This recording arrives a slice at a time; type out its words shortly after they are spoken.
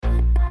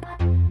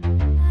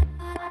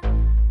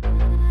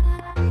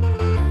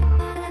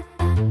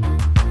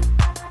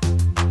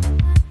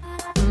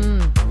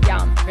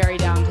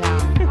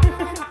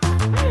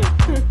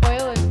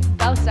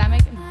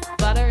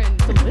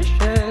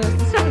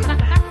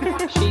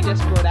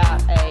just brought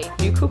out a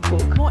new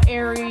cookbook. More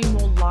airy,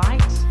 more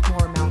light,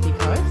 more Amalfi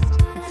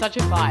Coast. It's such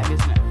a vibe,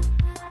 isn't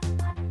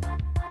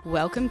it?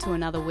 Welcome to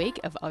another week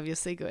of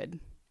Obviously Good.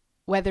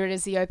 Whether it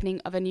is the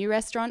opening of a new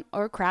restaurant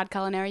or a crowd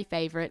culinary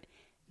favourite,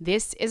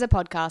 this is a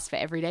podcast for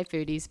everyday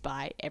foodies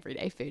by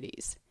everyday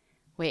foodies.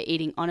 We're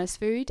eating honest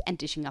food and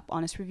dishing up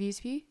honest reviews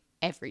for you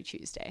every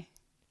Tuesday.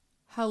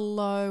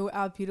 Hello,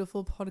 our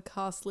beautiful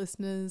podcast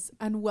listeners,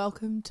 and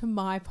welcome to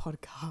my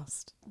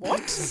podcast.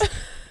 What?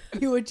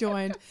 You are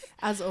joined,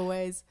 as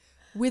always,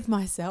 with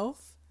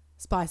myself,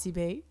 Spicy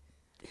Bee,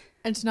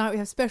 and tonight we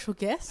have special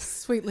guests,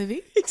 Sweet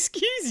Livy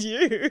Excuse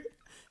you.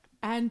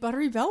 and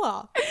Buttery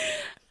Bella.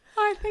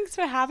 Hi, thanks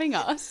for having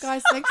us.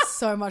 Guys, thanks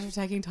so much for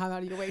taking time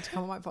out of your week to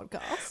come on my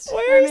podcast.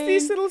 Where does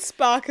this little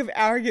spark of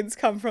arrogance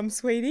come from,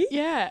 sweetie?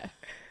 Yeah.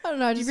 I don't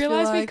know, I You just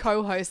realise feel we like,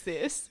 co-host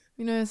this?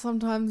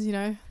 sometimes,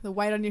 the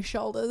weight on your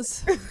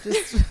shoulders,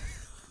 just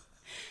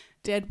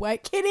dead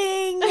weight.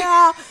 Kidding!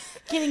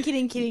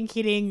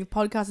 Kidding. The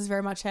podcast is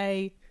very much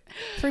a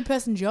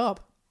 3-person job.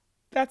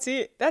 That's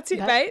it,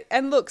 mate.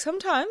 And look,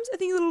 sometimes I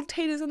think a little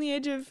teeters on the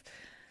edge of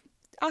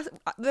us,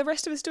 the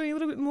rest of us doing a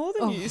little bit more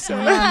than you. So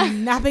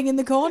I'm napping in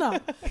the corner.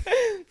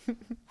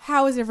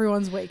 How has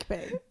everyone's week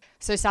been?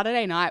 So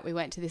Saturday night we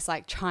went to this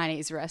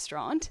Chinese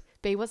restaurant.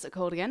 B, what's it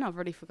called again? I've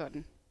already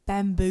forgotten.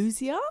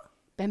 Bambusia?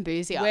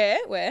 Bambusia.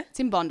 Where? It's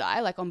in Bondi,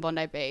 on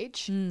Bondi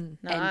Beach. And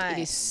Nice.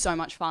 it is so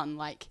much fun,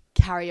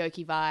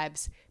 karaoke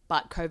vibes,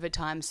 but COVID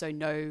time, so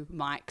no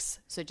mics.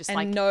 So just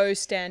And no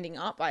standing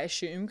up, I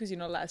assume, because you're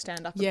not allowed to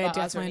stand up at Yeah, bars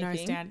definitely or no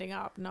anything. standing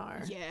up, no.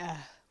 yeah,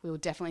 we were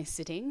definitely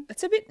sitting.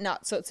 It's a bit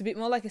nuts, so it's a bit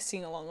more like a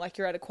sing-along, like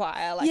you're at a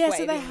choir, Yeah, so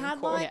waving they in had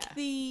chorus. Yeah.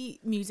 the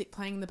music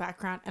playing in the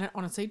background, and it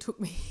honestly took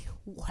me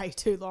way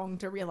too long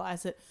to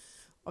realise that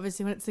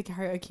obviously when it's the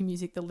karaoke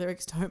music, the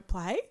lyrics don't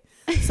play.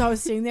 So I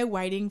was sitting there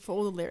waiting for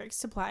all the lyrics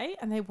to play,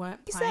 and they weren't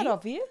Is playing. that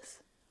obvious?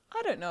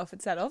 I don't know if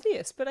it's that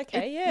obvious, but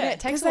okay, Yeah, yeah. it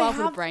takes 'Cause a while they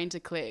for the have- brain to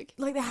click.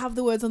 Like, they have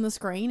the words on the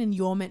screen, and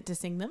you're meant to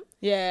sing them.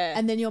 Yeah.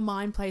 And then your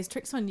mind plays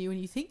tricks on you and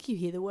you think you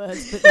hear the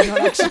words, but they're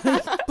not actually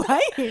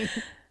playing.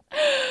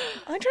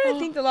 I'm trying to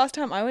think the last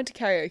time I went to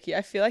karaoke,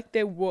 I feel like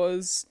there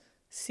was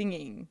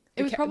singing.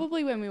 It was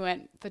probably when we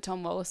went for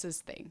Tom Wallace's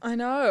thing. I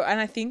know, and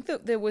I think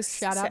that there was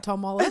Shout out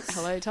Tom Wallace.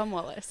 Hello, Tom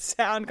Wallace.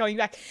 sound coming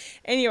back.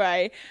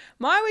 Anyway,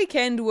 my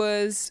weekend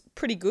was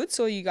pretty good.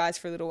 Saw you guys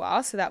for a little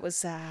while, so that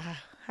was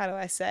how do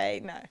I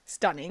say? No,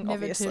 stunning. Never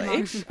obviously,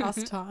 too much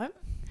us time.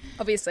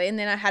 obviously. And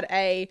then I had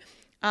a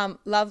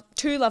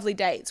two lovely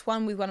dates.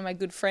 One with one of my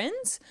good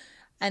friends,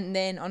 and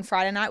then on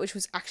Friday night, which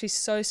was actually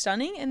so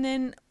stunning. And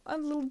then a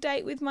little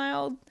date with my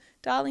old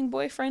darling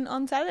boyfriend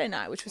on Saturday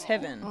night, which was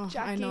heaven. Oh, I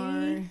Jackie.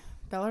 know.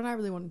 Bella and I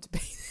really wanted to be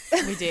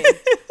there. We did.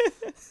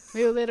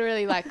 We were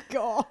literally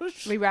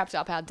Gosh. we wrapped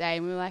up our day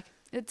and we were like,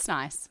 it's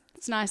nice.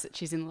 It's nice that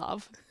she's in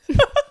love.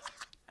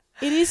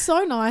 It is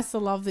so nice, the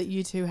love that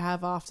you two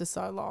have after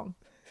so long.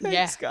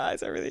 Thanks,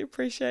 guys. I really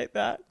appreciate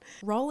that.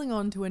 Rolling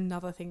on to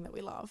another thing that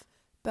we love.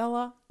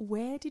 Bella,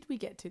 where did we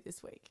get to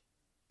this week?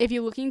 If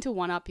you're looking to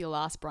one-up your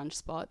last brunch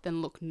spot,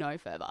 then look no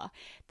further.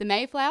 The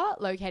Mayflower,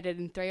 located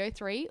in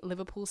 303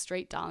 Liverpool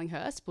Street,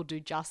 Darlinghurst, will do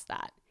just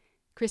that.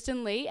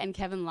 Kristen Lee and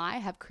Kevin Lai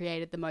have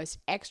created the most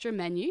extra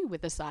menu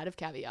with a side of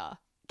caviar.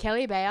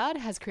 Kelly Bayard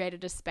has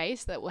created a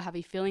space that will have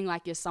you feeling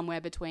like you're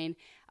somewhere between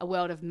a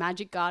world of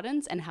Magic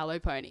Gardens and Hello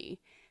Pony.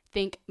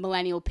 Think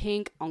millennial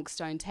pink,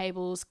 onkstone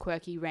tables,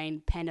 quirky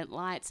rain pendant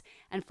lights,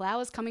 and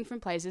flowers coming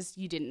from places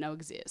you didn't know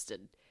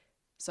existed.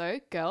 So,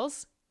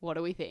 girls, what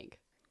do we think?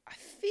 I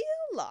feel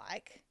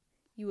like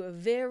you were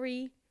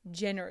very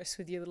generous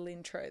with your little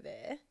intro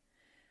there.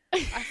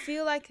 I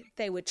feel like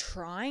they were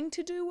trying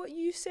to do what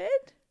you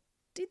said.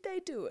 Did they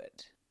do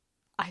it?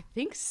 I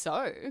think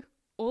so.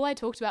 All I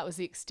talked about was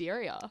the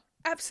exterior.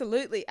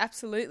 Absolutely,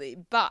 absolutely.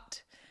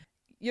 But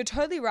you're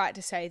totally right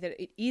to say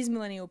that it is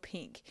millennial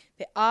pink.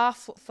 There are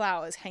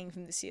flowers hanging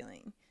from the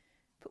ceiling.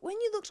 But when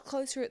you looked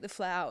closer at the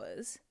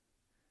flowers,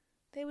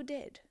 they were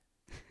dead.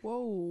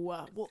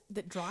 Whoa. What,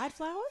 the dried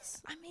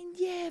flowers? I mean,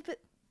 yeah, but...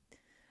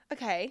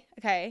 Okay.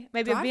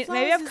 Maybe Dried maybe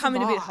flowers I've is come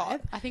in a bit vibe.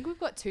 hot. I think we've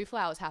got two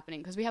flowers happening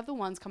because we have the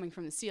ones coming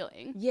from the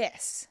ceiling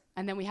Yes.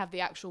 and then we have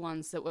the actual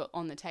ones that were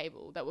on the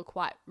table that were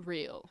quite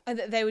real.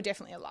 And they were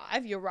definitely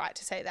alive. You're right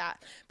to say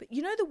that. But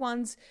you know the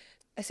ones,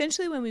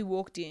 essentially when we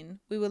walked in,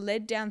 we were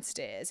led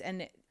downstairs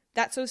and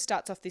that sort of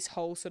starts off this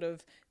whole sort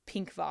of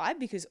pink vibe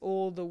because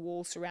all the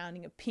walls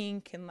surrounding are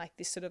pink and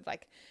this sort of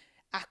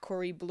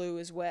aquary blue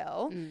as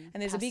well. And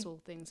there's Pastel a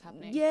big things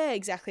happening. Yeah,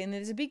 exactly. And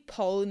there's a big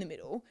pole in the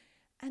middle.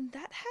 And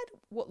that had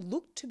what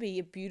looked to be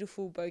a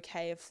beautiful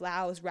bouquet of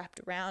flowers wrapped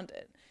around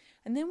it.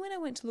 And then when I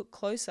went to look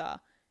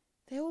closer,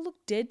 they all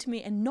looked dead to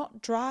me and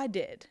not dry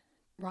dead.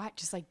 Right,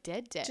 just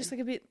dead. Just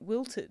a bit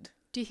wilted.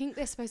 Do you think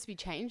they're supposed to be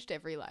changed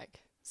every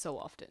so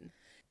often?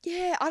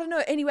 Yeah, I don't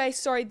know. Anyway,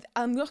 sorry,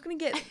 I'm not going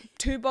to get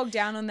too bogged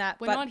down on that.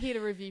 We're but not here to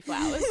review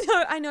flowers.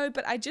 No, I know,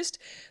 but I just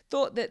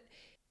thought that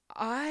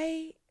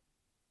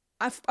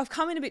I've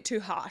come in a bit too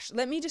harsh.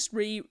 Let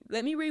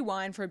me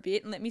rewind for a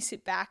bit and let me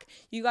sit back.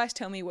 You guys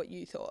tell me what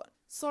you thought.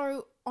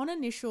 So, on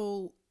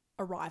initial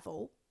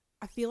arrival,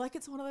 I feel like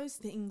it's one of those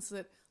things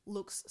that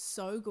looks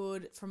so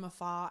good from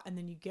afar and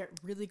then you get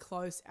really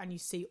close and you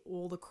see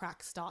all the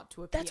cracks start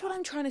to appear. That's what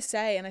I'm trying to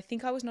say, and I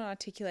think I was not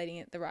articulating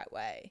it the right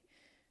way.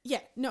 Yeah,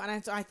 no,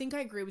 and I think I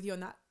agree with you on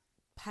that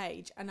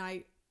page. And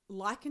I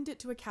likened it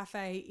to a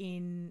cafe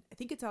in, I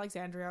think it's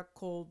Alexandria,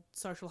 called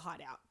Social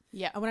Hideout.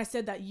 Yeah. And when I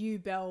said that, you,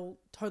 Belle,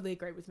 totally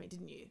agreed with me,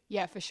 didn't you?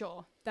 Yeah, for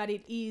sure. That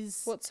it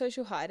is... What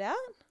Social Hideout?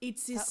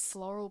 It's That this...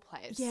 floral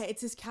place. Yeah,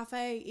 it's this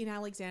cafe in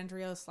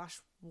Alexandria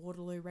 /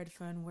 Waterloo,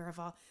 Redfern,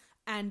 wherever.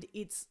 And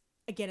it's,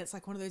 again, it's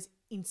like one of those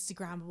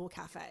Instagrammable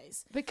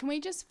cafes. But can we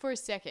just, for a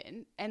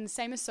second, and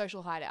same as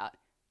Social Hideout,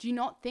 do you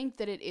not think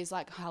that it is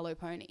like Hello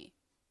Pony?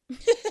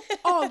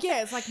 Oh,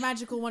 yeah, it's like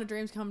magical when a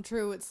dreams come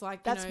true. It's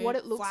like, That's what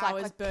it looks like,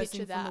 flowers like,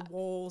 bursting picture from that. the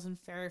walls and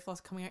fairy floss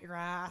coming out your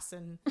ass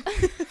and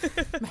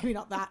maybe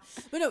not that.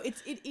 But no, it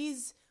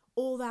is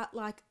all that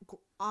like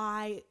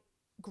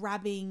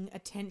eye-grabbing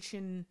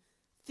attention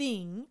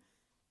thing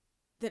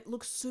that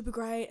looks super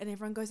great and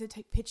everyone goes there to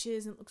take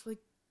pictures and it looks really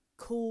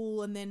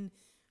cool. And then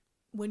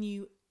when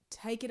you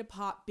take it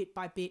apart bit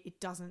by bit, it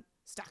doesn't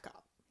stack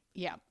up.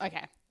 Yeah,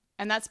 okay.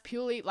 And that's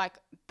purely like,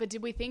 but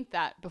did we think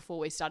that before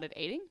we started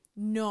eating?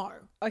 No.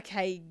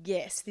 Okay,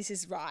 yes, this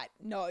is right.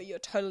 No, you're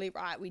totally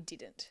right. We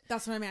didn't.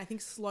 That's what I mean. I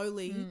think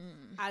slowly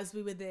as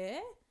we were there,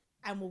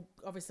 and we'll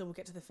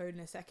get to the food in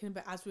a second,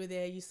 but as we were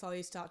there, you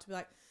slowly start to be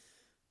like,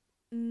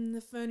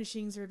 the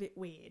furnishings are a bit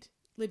weird.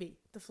 Libby,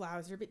 the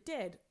flowers are a bit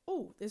dead.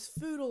 Oh, there's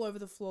food all over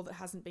the floor that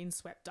hasn't been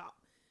swept up.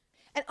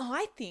 And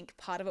I think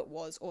part of it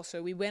was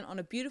also we went on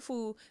a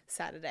beautiful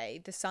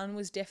Saturday. The sun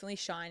was definitely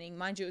shining.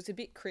 Mind you, it was a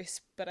bit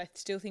crisp, but I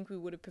still think we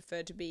would have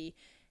preferred to be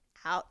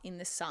out in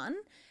the sun.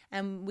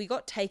 And we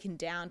got taken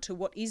down to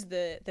what is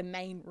the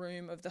main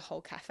room of the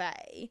whole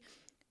cafe.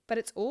 But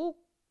it's all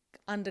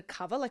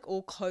undercover, like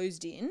all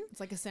closed in. It's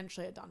like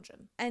essentially a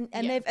dungeon. And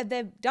Yeah.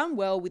 they've done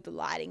well with the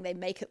lighting. They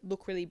make it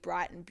look really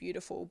bright and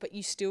beautiful, but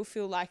you still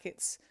feel like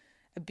it's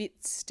a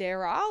bit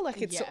sterile. Like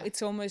Yeah.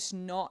 it's almost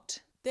not...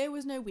 There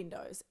was no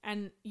windows,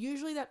 and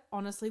usually that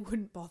honestly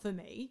wouldn't bother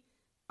me.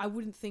 I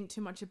wouldn't think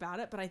too much about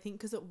it, but I think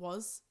because it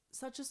was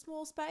such a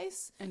small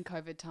space, And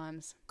COVID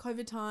times.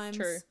 COVID times,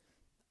 True.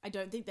 I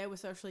don't think they were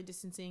socially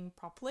distancing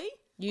properly.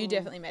 You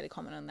definitely made a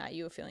comment on that.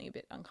 You were feeling a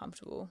bit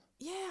uncomfortable.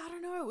 Yeah, I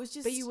don't know. It was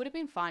just... But you would have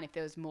been fine if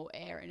there was more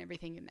air and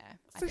everything in there.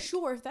 I For think.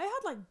 sure. If they had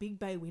like big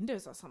bay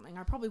windows or something,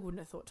 I probably wouldn't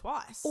have thought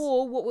twice.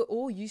 Or what we're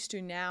all used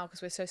to now,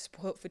 because we're so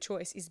spoilt for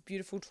choice, is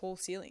beautiful tall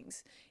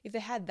ceilings. If they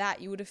had that,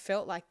 you would have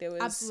felt like there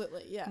was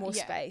Absolutely, yeah. more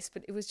Yeah. space,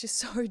 but it was just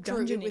so True,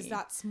 dungeony. it was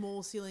that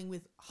small ceiling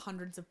with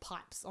hundreds of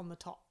pipes on the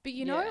top. But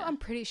you know, Yeah. I'm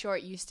pretty sure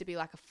it used to be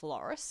like a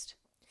florist.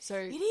 So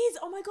It is.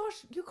 Oh my gosh,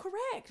 you're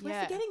correct. We're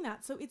Yeah. forgetting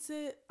that. So it's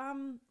a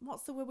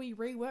what's the word where you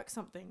rework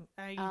something?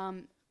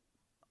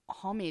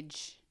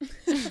 homage.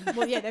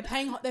 Well, yeah, they're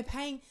paying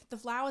the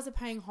flowers are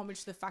paying homage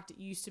to the fact it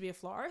used to be a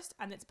florist,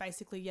 and it's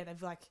basically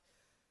they've like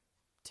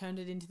turned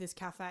it into this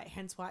cafe.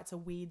 Hence why it's a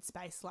weird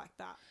space like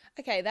that.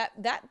 Okay,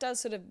 that does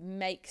sort of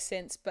make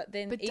sense, but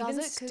then But does even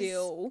it? 'Cause-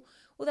 still,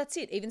 well, that's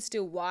it. Even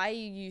still, why are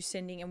you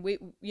sending? And we,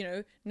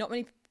 not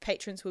many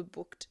patrons were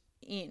booked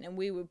in, and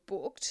we were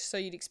booked, so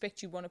you'd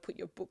expect you'd want to put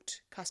your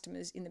booked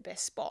customers in the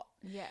best spot.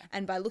 Yeah.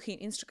 And by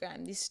looking at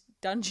Instagram, this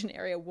dungeon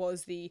area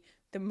was the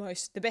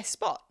best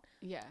spot.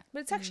 Yeah. But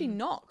it's actually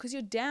not, because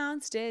you're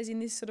downstairs in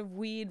this sort of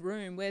weird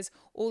room, whereas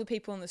all the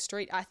people on the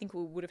street, I think,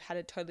 would have had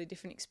a totally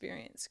different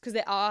experience, because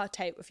there are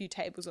a few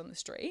tables on the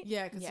street.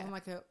 Yeah, because Yeah. it's on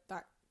like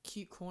that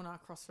cute corner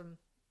across from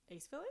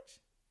East Village.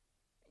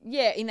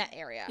 Yeah, in that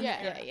area.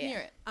 Yeah. Near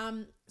it.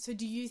 So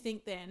do you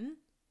think then,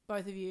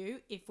 both of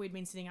you, if we'd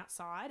been sitting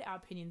outside, our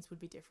opinions would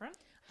be different?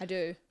 I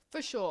do.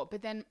 For sure.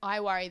 But then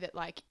I worry that,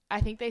 like,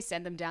 I think they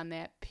send them down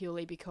there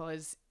purely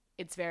because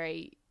it's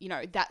very,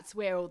 that's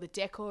where all the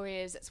decor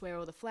is, that's where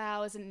all the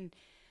flowers and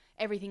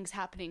everything's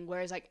happening.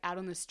 Whereas, like, out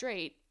on the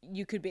street,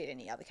 You could be at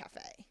any other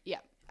cafe. yeah.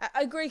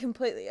 I agree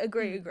completely.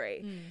 Agree.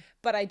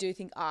 But I do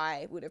think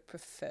I would have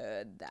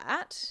preferred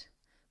that.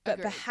 But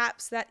Agreed.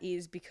 perhaps that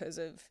is because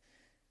of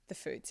the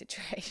food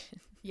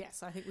situation.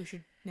 Yes, I think we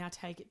should now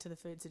take it to the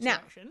food Now-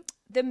 situation.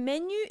 The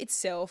menu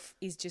itself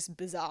is just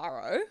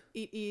bizarro,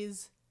 It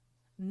is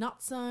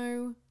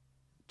nutso,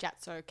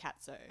 Jatso,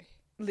 Katso.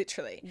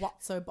 literally.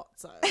 whatso,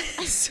 botso.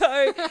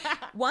 So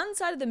one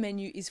side of the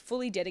menu is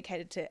fully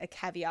dedicated to a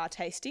caviar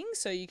tasting.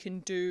 So you can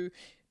do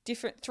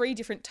three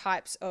different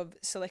types of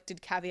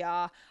selected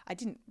caviar. I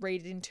didn't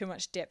read it in too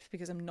much depth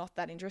because I'm not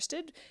that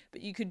interested,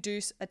 but you could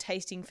do a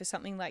tasting for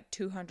something like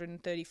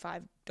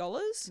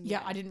 $235.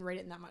 Yeah, I didn't read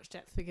it in that much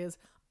depth because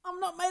I'm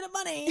not made of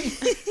money.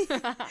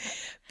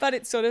 But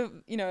it's sort of,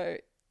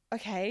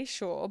 okay,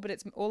 sure, but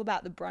it's all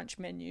about the brunch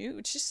menu,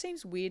 which just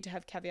seems weird to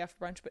have caviar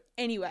for brunch. But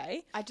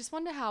anyway, I just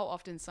wonder how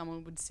often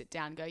someone would sit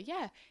down and go,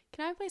 yeah,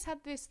 can I please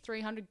have this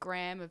 300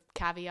 gram of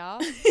caviar?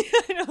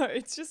 I know,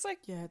 it's just like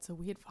Yeah, it's a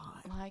weird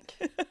vibe. Like,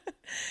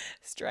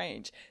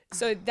 strange.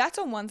 So that's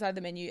on one side of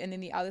the menu, and then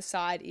the other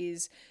side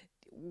is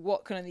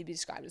what can only be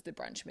described as the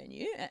brunch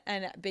menu.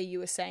 And B, you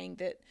were saying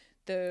that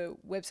the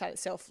website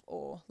itself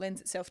or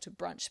lends itself to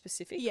brunch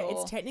specific? Yeah, or?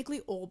 it's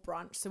technically all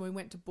brunch. So we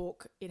went to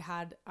book. It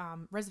had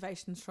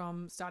reservations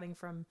starting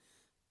from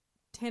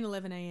 10,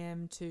 11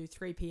 a.m. to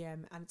 3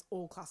 p.m. and it's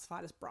all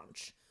classified as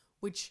brunch,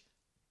 which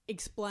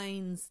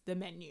explains the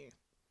menu.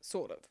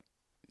 Sort of.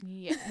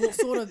 Yeah. Well,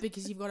 sort of,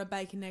 because you've got a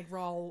bacon egg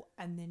roll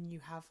and then you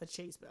have a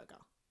cheeseburger.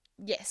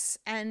 Yes,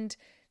 and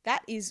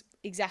that is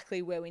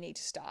exactly where we need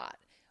to start.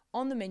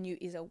 On the menu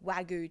is a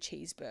Wagyu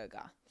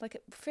cheeseburger. Like,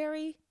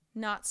 very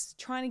nuts,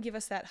 trying to give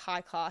us that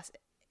high class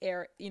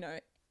air,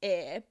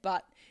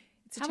 but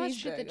it's a How cheeseburger.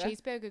 much did the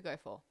cheeseburger go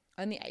for?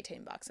 Only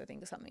 $18, I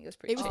think, or something. It was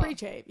pretty It was cheap. pretty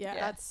cheap, yeah.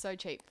 That's so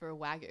cheap for a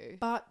Wagyu.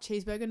 But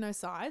cheeseburger, no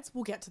sides.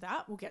 We'll get to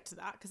that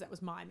because that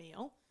was my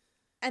meal.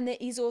 And there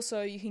is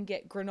also, you can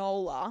get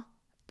granola,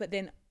 but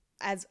then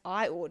as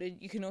I ordered,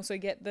 you can also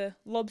get the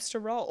lobster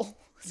roll.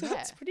 So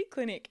Yeah. it's pretty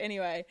clinic.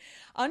 Anyway,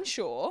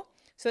 unsure.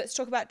 So let's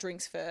talk about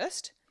drinks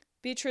first.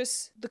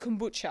 Beatrice, the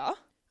kombucha.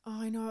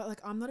 Oh, I know. Like,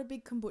 I'm not a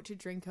big kombucha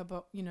drinker,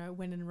 but,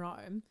 when in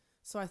Rome.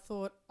 So I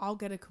thought I'll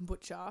get a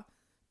kombucha.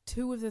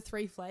 2 of the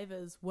 3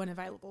 flavors weren't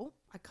available.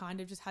 I kind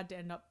of just had to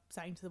end up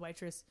saying to the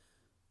waitress,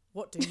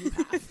 what do you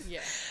have?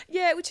 Yeah.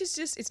 Yeah, which is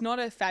just, it's not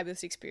a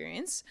fabulous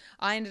experience.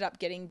 I ended up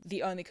getting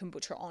the only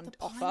kombucha on The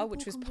offer,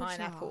 which was pineapple kombucha.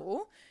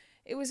 pineapple.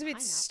 It was a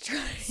bit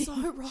strange.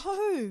 So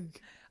rogue.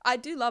 I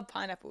do love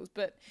pineapples,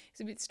 but it's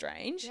a bit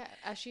strange. Yeah,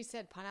 as she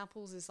said,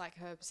 pineapples is like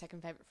her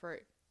second favourite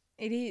fruit.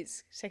 It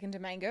is second to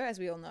mango, as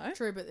we all know.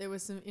 True, but there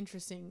was some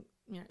interesting,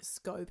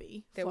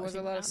 SCOBY. There was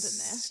a floating lot of around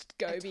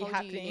in there. I SCOBY told you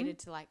happening. needed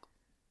to like.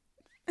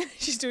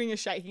 She's doing a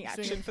shaking She's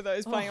doing action a- for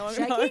those playing along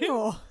at shaking home.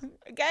 or?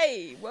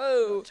 Okay,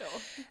 whoa.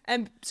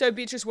 And so,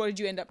 Beatrice, what did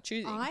you end up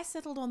choosing? I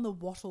settled on the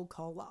wattle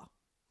cola,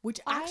 which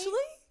I actually,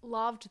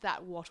 loved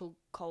that wattle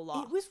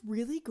cola. it was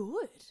really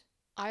good.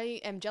 I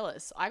am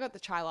jealous. I got the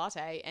chai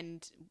latte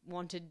and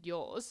wanted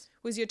yours.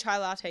 Was your chai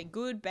latte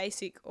good,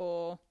 basic,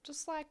 or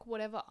Just like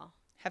whatever.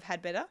 have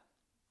had better?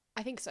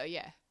 I think so,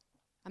 yeah.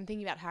 I'm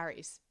thinking about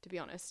Harry's, to be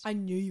honest. I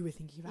knew you were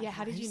thinking about Yeah,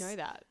 how did you Harry's.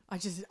 know that? I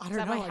don't Is know.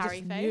 that my I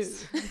Harry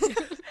just face?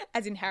 knew.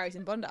 As in Harry's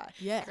and Bondi.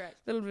 Yeah. Correct.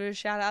 Little bit of a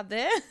shout out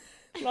there.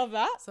 Love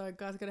that. So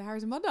guys, go to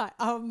Harry's and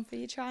Bondi. For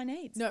your chai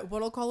needs. No,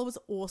 wattle cola was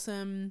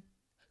awesome.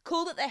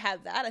 Cool that they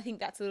have that. I think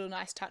that's a little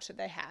nice touch that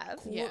they have.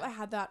 Cool Yeah. that I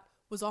had that.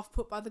 Was off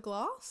put by the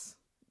glass.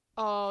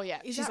 Oh, yeah.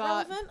 Is She's that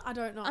relevant? I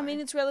don't know. I mean,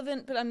 it's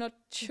relevant, but I'm not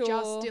sure.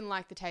 just didn't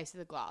like the taste of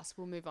the glass.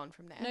 We'll move on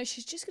from there. No,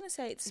 she's just going to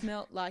say it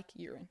smelled like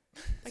urine.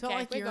 it smelled okay,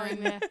 like we're going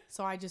urine, there.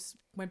 so I just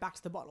went back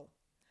to the bottle,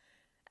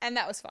 And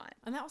that was fine.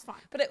 and that was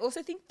fine. But I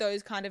also think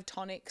those kind of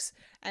tonics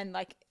and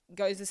like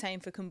goes the same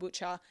for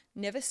kombucha,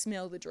 never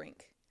smell the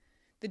drink.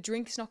 The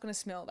drink's not going to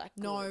smell that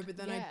good. No, but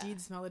then Yeah. I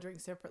did smell the drink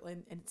separately,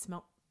 and it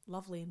smelled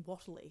lovely and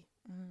wattly.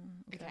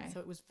 Okay. So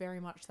it was very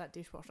much that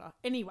dishwasher.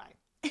 Anyway,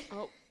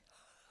 Oh,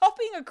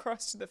 Hopping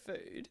across to the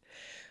food,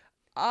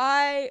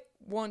 I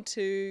want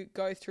to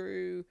go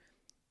through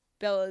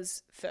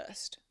Bella's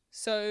first.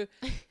 So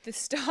the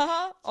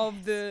star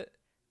of the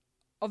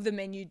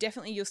menu,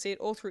 definitely you'll see it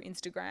all through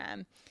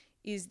Instagram,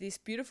 is this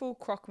beautiful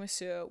croque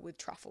monsieur with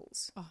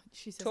truffles. oh,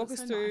 she says Talk it us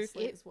so through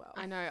nicely it- as well.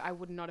 I know. I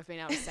would not have been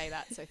able to say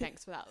that, so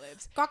thanks for that,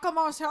 Libs.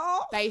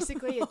 Guacamole.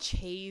 Basically, a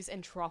cheese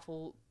and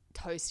truffle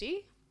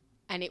toasty,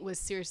 and it was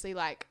seriously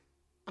like,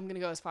 I'm going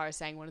to go as far as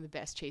saying one of the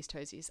best cheese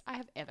toasties I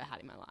have ever had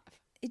in my life.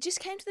 It just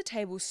came to the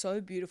table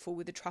so beautiful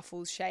with the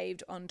truffles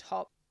shaved on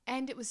top.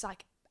 And it was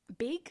like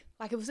big,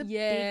 like it was a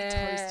Yeah. big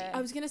toasty.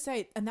 I was gonna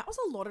say, and that was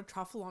a lot of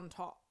truffle on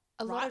top.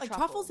 A lot right? of like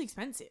truffle. truffle's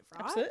expensive,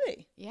 right?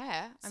 Absolutely.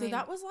 Yeah. I So mean,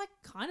 that was like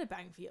kind of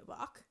bang for your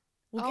buck.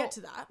 We'll Oh. get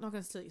to that. Not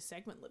gonna steal your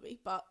segment, Libby,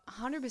 but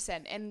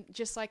 100%. And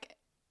just like,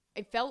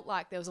 it felt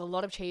like there was a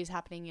lot of cheese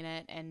happening in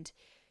it, and,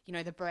 you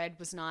know, the bread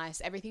was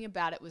nice. Everything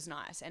about it was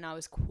nice. And I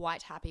was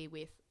quite happy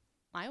with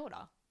my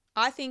order.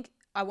 I think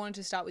I wanted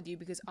to start with you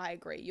because I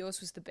agree. Yours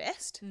was the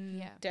best.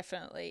 Yeah.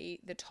 Definitely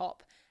the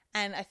top.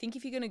 And I think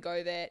if you're going to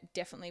go there,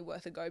 definitely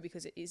worth a go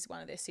because it is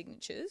one of their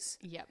signatures.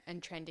 Yep.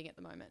 And trending at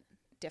the moment.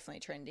 Definitely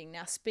trending.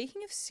 Now,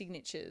 speaking of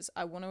signatures,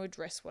 I want to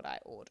address what I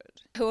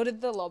ordered. I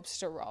ordered the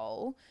lobster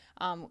roll,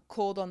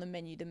 called on the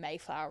menu the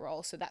Mayflower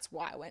roll. So that's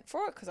why I went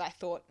for it because I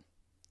thought,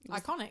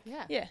 iconic.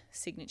 Yeah. yeah,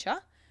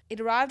 signature. It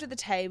arrived at the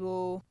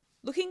table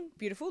looking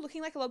beautiful,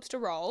 looking like a lobster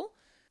roll.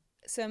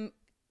 Some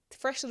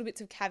fresh little bits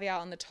of caviar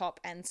on the top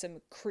and some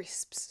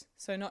crisps.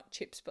 So not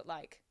chips, but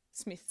like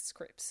Smith's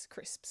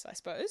crisps, I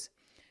suppose.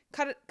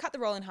 Cut the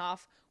roll in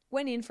half,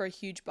 went in for a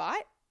huge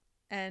bite,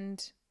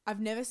 and I've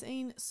never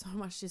seen so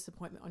much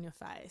disappointment on your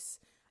face.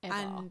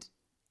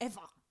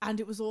 Ever. And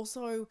it was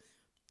also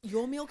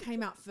your meal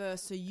came out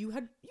first, so you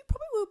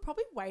were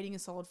probably waiting a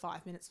solid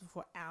 5 minutes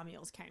before our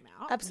meals came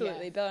out.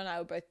 absolutely, Yeah. Bella and I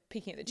were both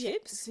picking at the Yeah,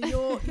 chips. So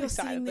you're sitting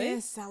Excitedly. there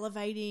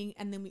salivating,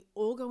 and then we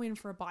all go in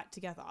for a bite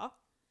together.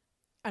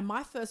 And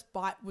my first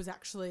bite was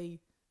actually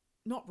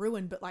not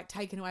ruined, but like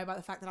taken away by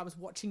the fact that I was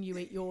watching you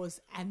eat yours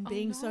and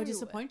being so no.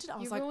 disappointed. I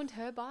was You like, ruined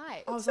her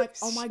bite. I was like,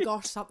 oh my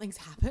gosh, something's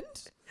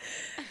happened.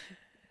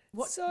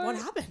 What So-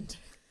 happened?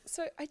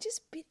 So I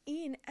just bit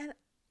in, and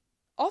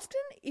often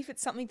if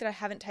it's something that I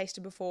haven't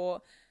tasted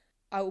before,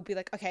 I will be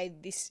like, okay,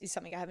 this is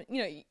something I haven't,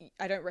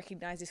 I don't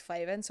recognize this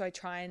flavor. And so I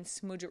try and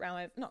smudge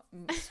around, not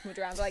smudge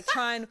around, but like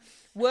try and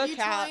work You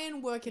out. try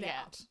and work it Yeah.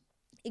 out.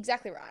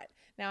 Exactly right.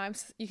 Now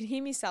you can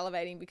hear me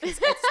salivating because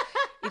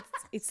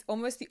it's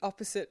almost the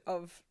opposite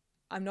of,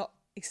 I'm not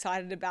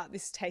excited about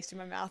this taste in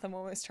my mouth. I'm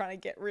almost trying to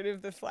get rid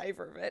of the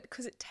flavor of it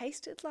because it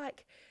tasted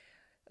like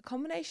a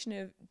combination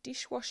of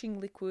dishwashing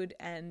liquid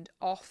and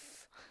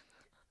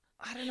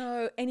I don't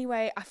know.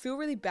 Anyway, I feel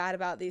really bad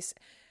about this.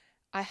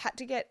 I had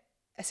to get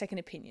a second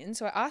opinion,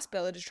 so I asked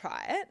Bella to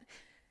try it.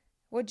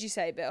 What did you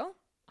say, Belle?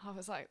 I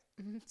was like,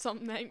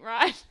 something ain't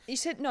right. You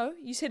said no.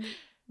 You said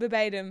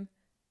verbatim,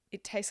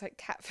 it tastes like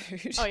cat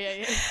food. Oh,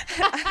 yeah.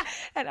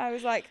 And I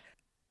was like,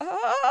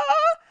 ah.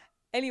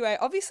 Anyway,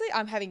 obviously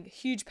I'm having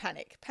huge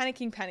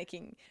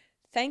panicking.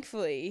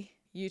 Thankfully,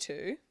 you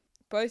two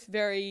both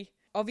very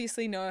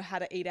obviously know how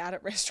to eat out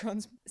at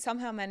restaurants.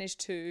 Somehow managed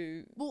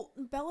to. Well,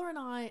 Bella and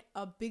I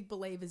are big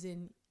believers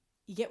in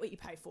you get what you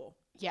pay for.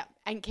 Yeah.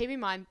 And keep in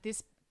mind,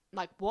 this,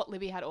 like, what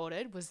Libby had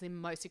ordered was the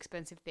most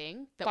expensive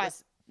thing that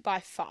was by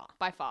far.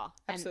 by far.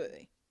 And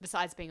Absolutely.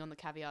 besides being on the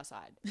caviar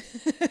side.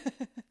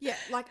 Yeah,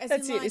 like as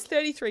That's in, it. like, It's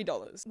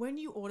 $33. when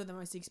you order the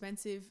most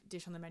expensive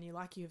dish on the menu,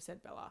 like you have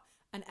said, Bella,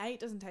 and A, it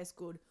doesn't taste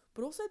good,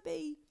 but also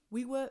B,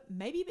 we were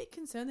maybe a bit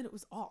concerned that it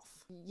was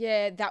off.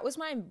 Yeah, that was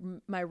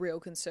my real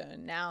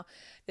concern. Now,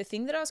 the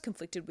thing that I was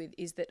conflicted with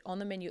is that on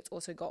the menu it's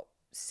also got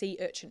sea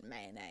urchin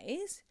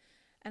mayonnaise.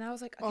 And I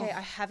was like, okay,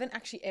 I haven't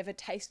actually ever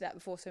tasted that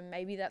before, so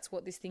maybe that's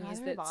what this thing is.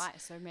 Neither have I,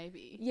 so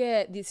maybe.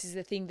 Yeah, this is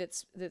the thing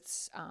that's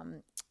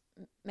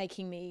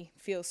making me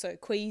feel so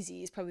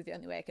queasy is probably the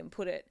only way I can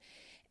put it.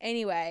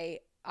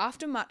 Anyway,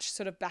 after much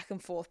sort of back and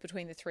forth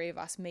between the three of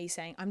us, me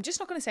saying, I'm just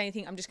not going to say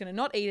anything, I'm just going to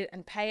not eat it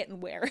and pay it and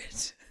wear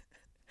it.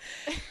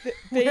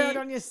 Wear it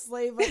on your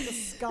sleeve like the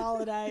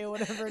Scarlet A or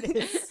whatever it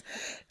is.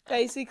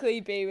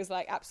 Basically, B was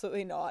like,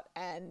 absolutely not,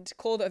 and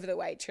called over the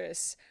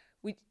waitress.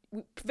 We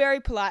very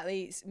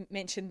politely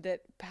mentioned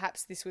that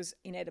perhaps this was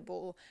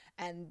inedible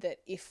and that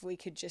if we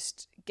could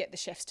just get the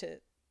chefs to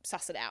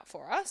suss it out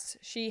for us.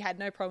 She had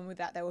no problem with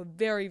that. They were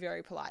very,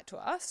 very polite to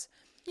us.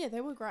 Yeah,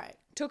 they were great.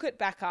 Took it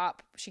back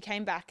up. She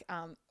came back.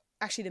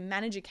 Actually, the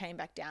manager came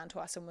back down to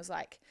us and was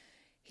like,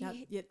 Now,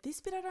 yeah,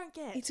 this bit I don't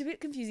get. it's a bit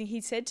confusing.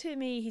 He said to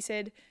me,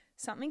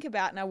 something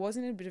about, and I was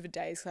in a bit of a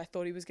daze because I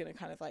thought he was going to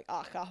kind of like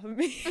arc up at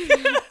me.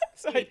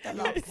 So I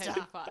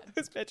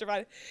was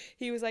petrified.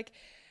 He was like,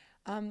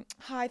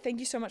 hi, thank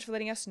you so much for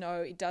letting us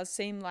know. It does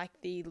seem like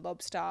the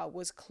lobster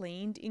was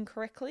cleaned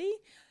incorrectly.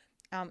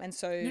 And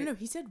so... No,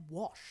 he said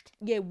washed.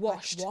 Yeah,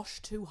 washed. Like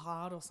washed too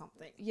hard or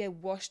something. Yeah,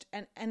 washed.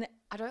 And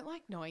I don't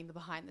like knowing the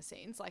behind the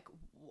scenes. Like,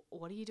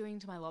 what are you doing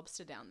to my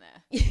lobster down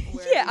there?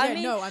 yeah, I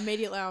mean... No,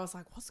 immediately I was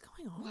like, what's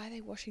going on? Why are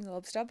they washing the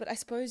lobster? But I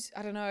suppose,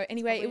 I don't know.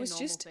 Anyway, it was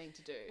just... thing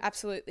to do.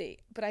 Absolutely.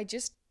 But I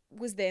just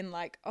was then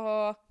like,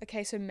 oh,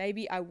 okay, so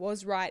maybe I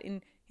was right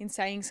in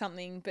saying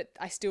something, but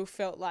I still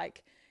felt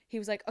like... He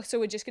was like, oh, so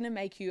we're just going to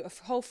make you a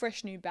whole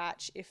fresh new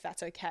batch if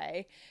that's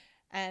okay.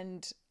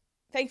 And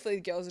thankfully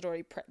the girls had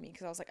already prepped me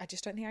because I was like, I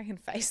just don't think I can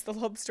face the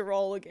lobster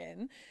roll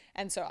again.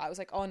 And so I was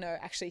like, oh no,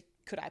 actually,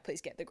 could I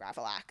please get the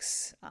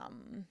Gravlax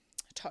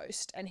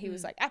toast? And he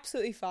was like,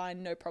 absolutely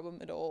fine, no problem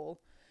at all.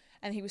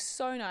 And he was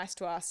so nice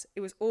to us.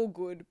 It was all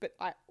good, but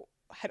I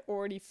had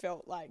already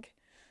felt like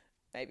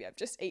maybe I've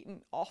just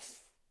eaten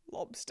off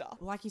lobster.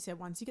 Like you said,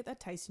 once you get that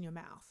taste in your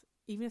mouth,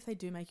 even if they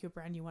do make you a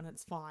brand new one,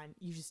 it's fine.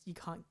 You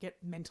can't get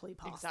mentally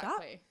past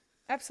that.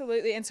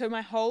 Absolutely. And so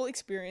my whole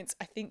experience,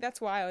 I think that's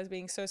why I was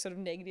being so sort of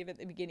negative at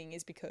the beginning,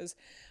 is because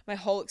my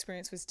whole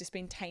experience was just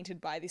being tainted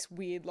by this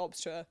weird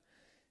lobster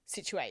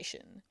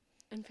situation.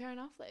 And fair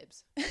enough,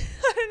 Labs.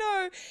 I don't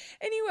know.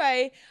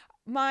 Anyway,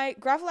 my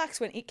Gravlax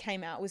when it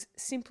came out was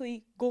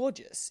simply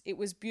gorgeous. It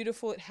was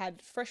beautiful. It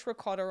had fresh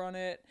ricotta on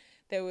it.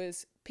 There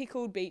was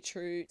pickled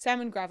beetroot,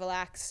 salmon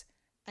Gravlax,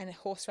 and a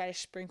horseradish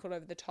sprinkled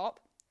over the top.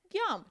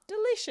 Yum,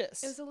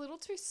 delicious. It was a little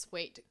too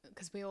sweet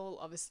because we all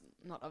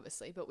not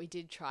obviously, but we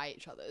did try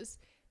each other's,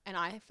 and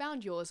I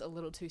found yours a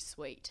little too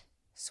sweet.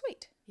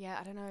 Sweet. Yeah,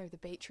 I don't know, the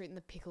beetroot and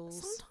the pickles.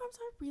 Sometimes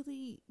I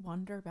really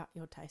wonder about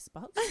your taste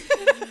buds.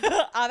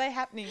 Are they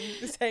happening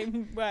the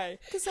same way?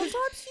 Because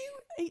sometimes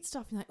you eat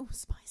stuff and you're like, oh,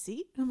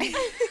 spicy. And I'm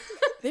like,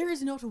 there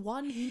is not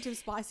one hint of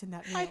spice in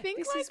that meal. I think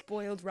This is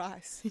boiled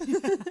rice.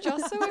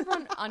 just so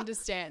everyone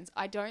understands,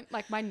 I don't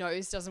like my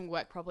nose doesn't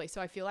work properly, so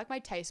I feel like my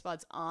taste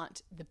buds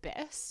aren't the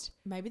best.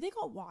 Maybe they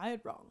got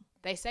wired wrong.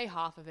 They say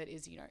half of it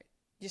is, You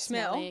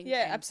smell? smelling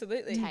Yeah, and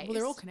absolutely. taste. Well,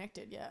 they're all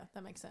connected. Yeah,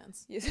 that makes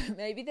sense. Yes,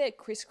 maybe they're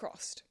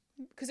crisscrossed.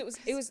 Because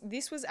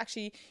this was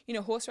actually,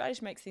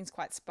 horseradish makes things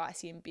quite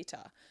spicy and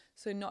bitter.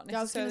 So not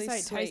I was going necessarily to say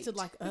it sweet. tasted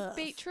like earth.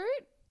 beetroot.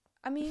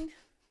 I mean,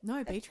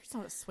 No, beetroot's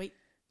not a sweet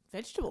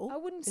vegetable. I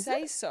wouldn't is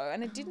say it? so.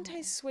 And it didn't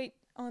taste sweet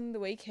on the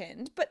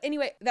weekend. But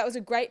anyway, that was a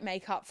great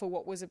make-up for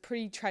what was a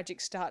pretty tragic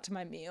start to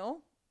my meal.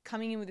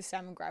 Coming in with the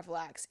salmon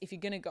Gravlax, if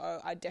you're going to go,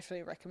 I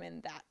definitely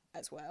recommend that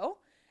as well.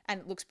 And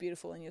it looks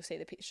beautiful, and you'll see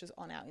the pictures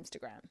on our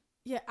Instagram.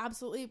 Yeah,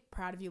 absolutely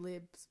proud of you,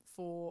 Libs,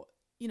 for,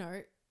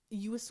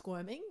 you were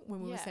squirming when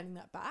we were Yeah. sending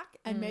that back,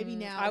 and maybe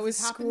now I if was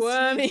this happens to you,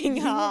 squirming you were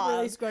really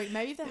hard. squirming.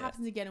 Maybe if that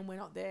happens again and we're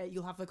not there,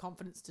 you'll have the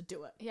confidence to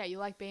do it. Yeah, you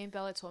like being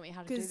Bella taught me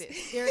how to do Because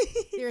this.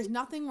 there is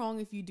nothing wrong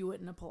if you do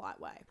it in a polite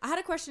way. I had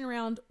a question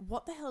around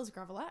what the hell is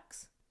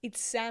gravlax? It's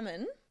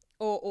salmon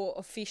or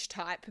a fish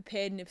type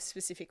prepared in a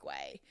specific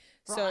way.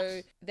 So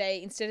Right.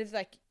 they, instead of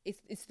like,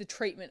 it's the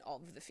treatment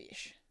of the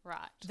fish.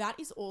 Right. That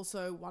is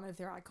also one of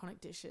their iconic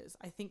dishes.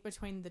 I think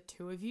between the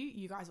two of you,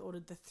 you guys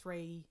ordered the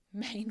 3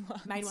 Main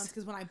ones. main ones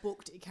because when I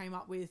booked, it came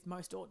up with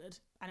most ordered,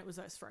 and it was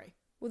those 3.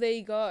 Well, there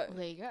you go. Well,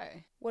 there you go.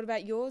 What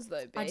about yours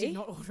though, B? I did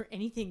not order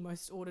anything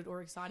most ordered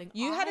or exciting.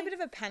 You had a bit of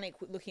a panic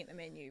looking at the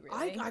menu,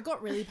 really. I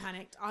got really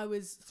panicked. I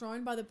was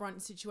thrown by the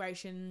brunch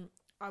situation.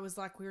 I was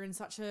like, we're in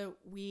such a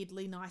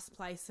weirdly nice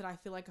place that I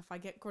feel like if I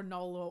get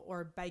granola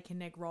or a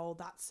bacon egg roll,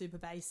 that's super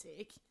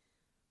basic.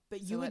 But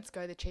So you were, let's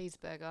go the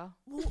cheeseburger.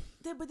 well,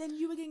 but then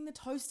you were getting the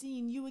toasty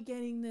and you were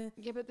getting the.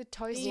 Yeah, but the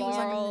toasty was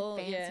Laurel,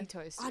 like a yeah. fancy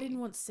toasty. I didn't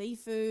want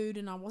seafood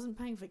and I wasn't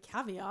paying for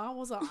caviar,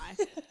 was I?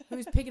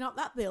 Who's picking up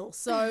that bill?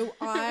 So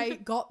I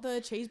got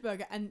the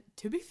cheeseburger, and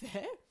to be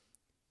fair,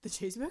 the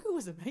cheeseburger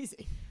was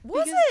amazing.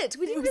 Was Because it?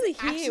 We didn't was really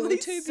hear. We were actually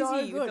too so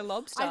busy with good. the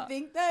lobster. I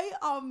think they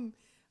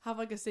have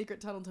like a secret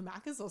tunnel to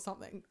Macca's or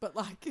something, but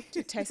like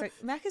it tastes like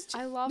Macca's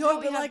I love No, how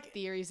we but, have like-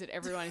 theories that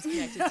everyone is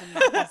connected to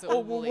Macca's or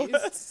or Woolies.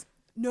 Woolworths.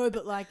 no,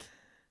 but like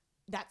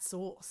that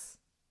sauce,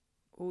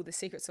 Oh, the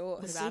secret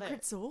sauce. the about secret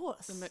it?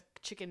 sauce. The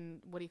McChicken,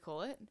 what do you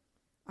call it?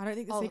 I don't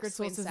think the Oh, secret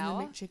sweet sauce is and in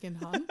the sour? McChicken,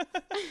 hun.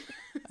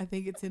 I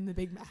think it's in the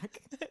Big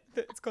Mac.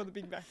 It's called the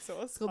Big Mac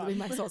sauce. It's called the Big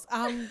Mac sauce.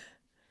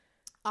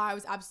 I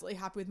was absolutely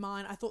happy with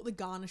mine. I thought the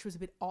garnish was a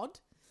bit odd.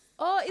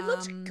 Oh, it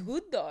looked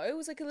good though. It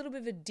was like a little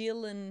bit of a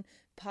dill and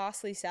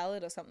parsley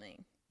salad or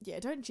something. Yeah,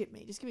 don't chip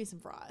me. Just give me some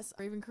fries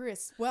or even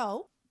crisps.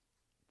 Well,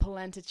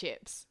 Polenta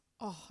chips.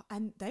 oh,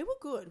 and they were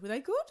good. Were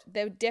they good?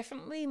 They were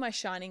definitely my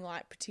shining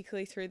light,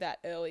 particularly through that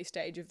early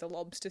stage of the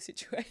lobster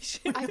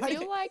situation. I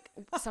feel like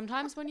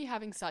sometimes when you're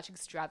having such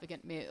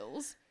extravagant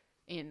meals,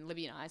 in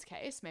Libby and I's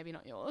case, maybe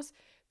not yours,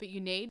 but you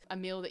need a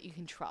meal that you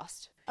can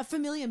trust. A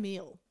familiar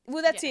meal.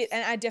 Well, that's Yes. it.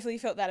 And I definitely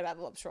felt that about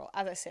the lobster roll.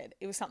 As I said,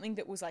 it was something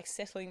that was like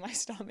settling my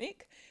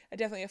stomach.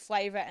 Definitely a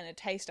flavour and a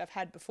taste I've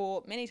had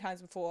before, many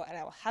times before, and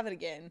I will have it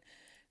again.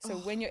 So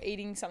when you're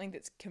eating something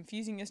that's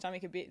confusing your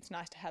stomach a bit, it's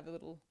nice to have a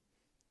little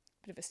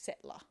bit of a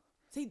settler.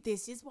 See,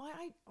 this is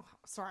why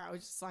sorry, I was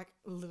just like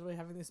literally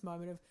having this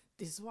moment of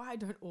this is why I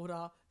don't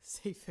order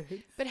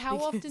seafood. But how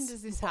often because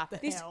does this what happen?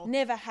 the This hell?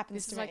 never happens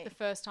This to is me. like the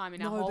first time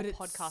in our No, whole but it's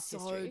podcast so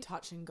history.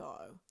 touch and go.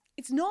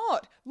 It's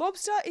not.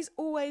 Lobster is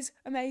always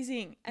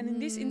amazing. And in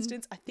this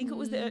instance, I think it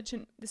was the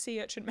sea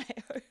urchin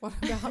mayo.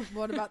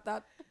 What about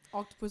that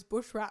octopus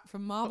bush rat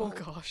from Marble?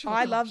 Oh gosh.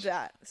 I love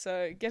that.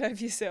 So get over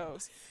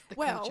yourselves.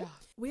 Well, culture.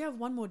 we have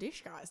one more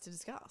dish, guys, to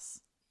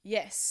discuss.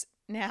 Yes.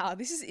 Now,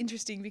 this is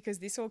interesting because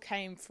this all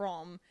came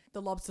from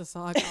The lobster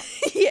saga.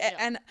 yeah,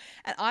 and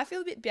I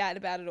feel a bit bad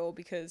about it all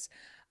because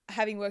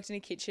having worked in a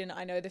kitchen,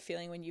 I know the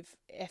feeling when you've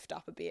effed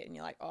up a bit and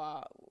you're like,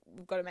 oh,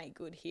 we've got to make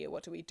good here.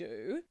 What do we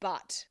do?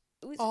 But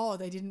it was Oh,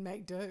 they didn't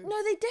make do.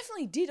 no, they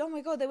definitely did. Oh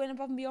my god, they went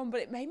above and beyond.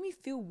 But it made me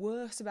feel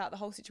worse about the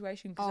whole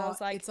situation because I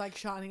was like, it's like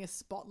shining a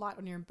spotlight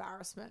on your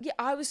embarrassment. yeah,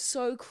 I was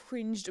so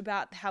cringed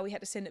about how we had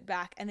to send it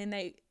back, and then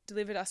they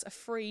delivered us a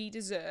free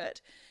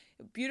dessert.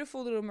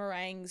 Beautiful little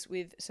meringues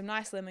with some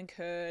nice lemon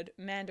curd,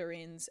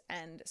 mandarins,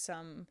 and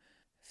some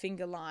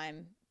finger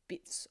lime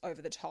bits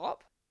over the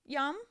top.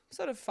 Yum,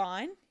 sort of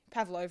fine,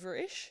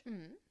 Pavlova-ish.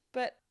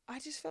 But I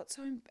just felt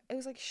so, it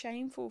was like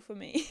shameful for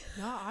me.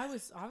 No, I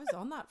was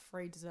on that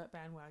free dessert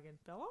bandwagon,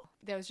 Bella.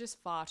 There was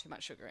just far too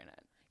much sugar in it.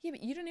 Yeah,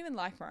 but you don't even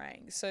like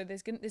meringues, so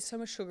there's so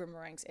much sugar in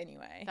meringues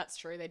anyway. That's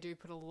true. They do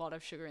put a lot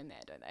of sugar in there,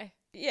 don't they?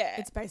 Yeah.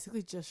 It's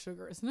basically just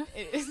sugar, isn't it?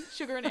 It is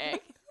sugar and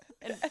egg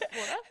and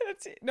water.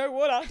 That's it. No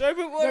water. Don't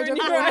put water in don't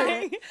your put water in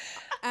meringue.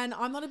 And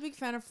I'm not a big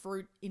fan of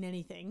fruit in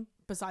anything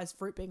besides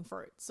fruit being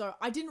fruit. So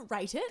I didn't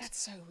rate it, That's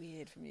so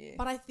weird from you.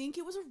 but I think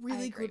it was a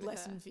really agree good with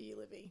lesson her. for you,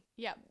 Livy.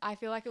 Yeah, I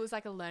feel like it was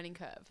like a learning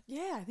curve.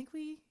 Yeah, I think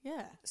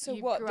yeah. So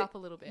You what? grew up a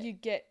little bit. You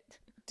get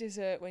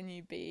dessert when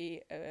you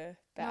be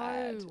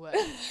bad. No.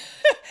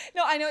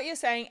 No, I know what you're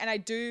saying, and I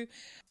do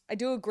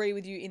agree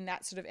with you in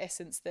that sort of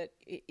essence that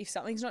if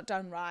something's not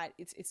done right,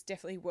 it's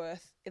definitely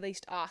worth at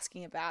least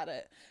asking about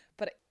it.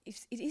 But it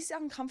is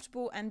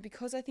uncomfortable, and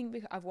because I think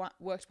I've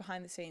worked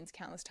behind the scenes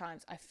countless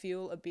times, I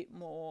feel a bit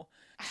more.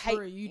 I hate,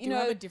 True, you do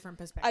have a different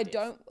perspective. I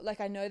don't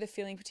I know the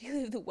feeling,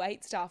 particularly of the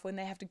wait staff when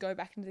they have to go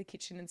back into the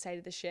kitchen and say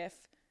to the chef,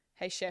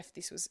 "Hey chef,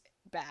 this was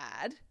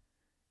bad,"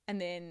 and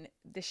then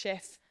the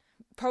chef,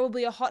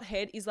 probably a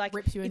hothead, is like,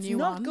 Rips you a "It's new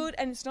not one." good,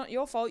 and it's not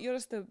your fault. You're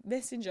just the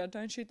messenger.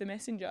 Don't shoot the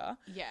messenger."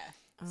 Yeah.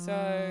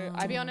 So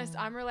To be honest,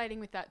 I'm relating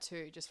with that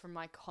too, just from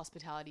my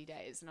hospitality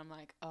days. And I'm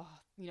like, oh,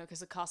 because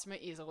the customer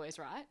is always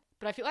right.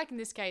 But I feel like in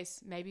this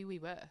case, maybe we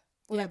were.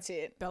 well, Yeah. that's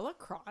it. Bella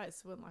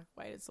cries when like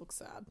waiters look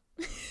sad.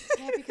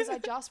 Yeah, because I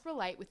just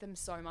relate with them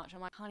so much.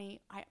 I'm like,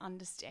 honey, I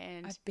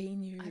understand. I've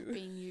been you. I've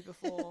been you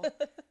before.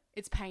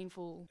 It's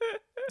painful.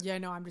 Yeah,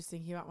 no, I'm just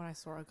thinking about when I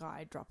saw a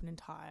guy drop an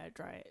entire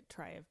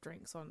tray of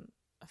drinks on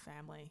a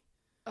family.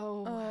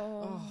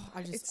 Oh.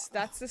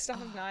 That's the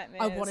stuff of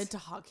nightmares. I wanted to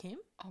hug him.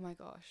 Oh my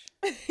gosh.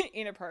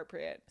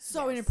 Inappropriate.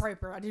 So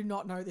inappropriate. I did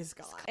not know this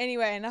guy.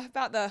 Anyway, enough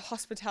about the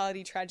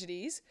hospitality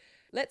tragedies.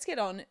 Let's get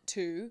on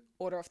to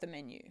Order Off the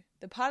Menu,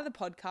 the part of the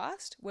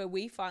podcast where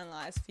we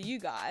finalise for you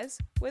guys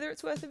whether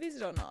it's worth a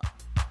visit or not.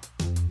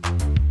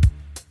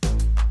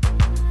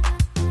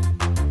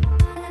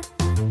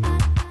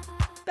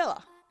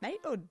 Bella, mate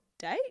or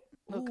date?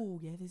 Look, Oh,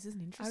 yeah, this is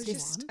an I was interesting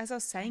just, one. as I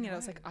was saying it, I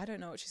was like, I don't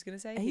know what she's going to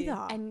say here.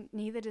 Either. And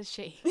neither does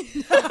she.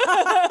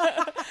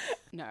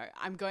 No,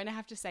 I'm going to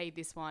have to say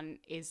this one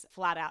is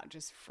flat out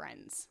just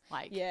friends.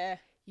 Like, Yeah.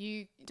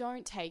 you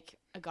don't take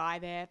a guy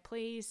there.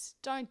 Please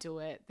don't do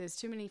it. There's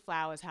too many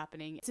flowers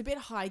happening. It's a bit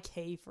high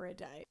key for a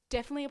date.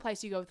 Definitely a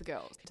place you go with the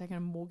girls. Taking a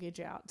mortgage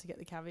out to get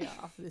the caviar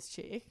for this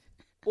chick.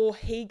 Or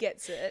he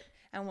gets it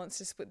and wants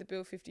to split the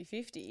bill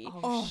 50-50.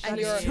 Oh, and that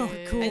you're is so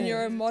cool. and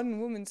you're a modern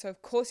woman, so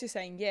of course you're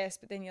saying yes,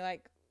 but then you're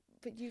like,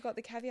 but you got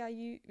the caviar,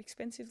 you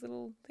expensive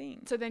little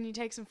thing. So then you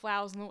take some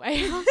flowers on the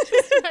way out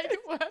just to make it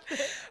worth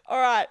it. All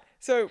right,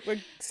 so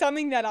we're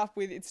summing that up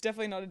with it's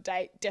definitely not a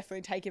date.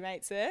 Definitely take your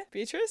mates there.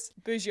 Beatrice,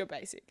 bougie or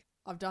basic?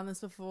 I've done this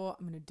before.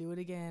 I'm going to do it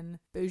again.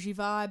 Bougie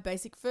vibe,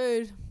 basic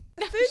food.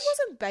 The food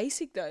wasn't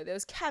basic though. There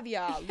was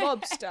caviar,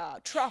 lobster,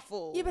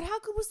 truffle. Yeah, but how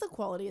good was the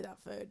quality of that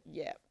food?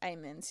 Yeah,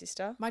 amen,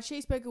 sister. My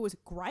cheeseburger was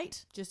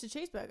great, just a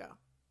cheeseburger.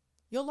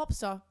 Your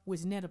lobster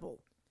was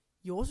inedible.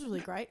 Yours was really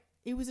great.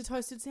 It was a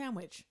toasted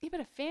sandwich. Yeah,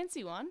 but a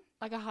fancy one,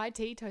 like a high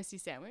tea toasty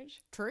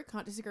sandwich. True,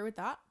 can't disagree with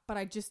that. But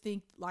I just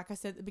think, like I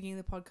said at the beginning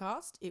of the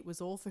podcast, it was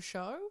all for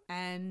show.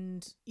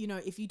 And, you know,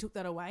 if you took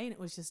that away and it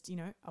was just, you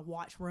know, a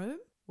white room,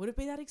 would it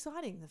be that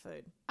exciting, the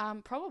food?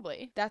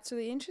 Probably. That's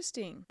really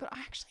interesting. But I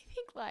actually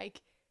think,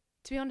 like,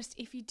 to be honest,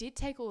 if you did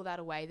take all of that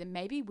away, then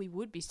maybe we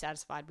would be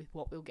satisfied with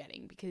what we were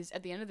getting. Because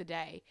at the end of the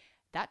day,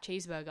 that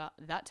cheeseburger,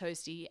 that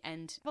toasty,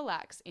 and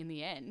relax in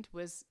the end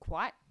was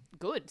quite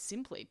good,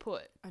 simply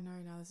put. I know,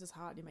 now this is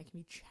hard. You're making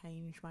me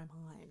change my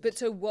mind. But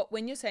so what,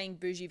 when you're saying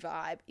bougie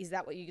vibe, is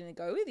that what you're going to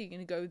go with? Are you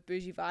going to go with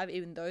bougie vibe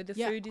even though the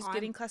Yeah, food is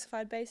getting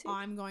classified basic?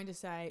 I'm going to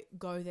say,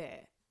 go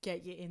there.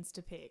 Get your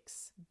Insta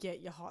pics. Get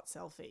your hot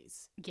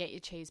selfies. Get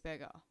your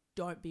cheeseburger.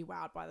 Don't be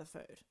wowed by the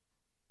food.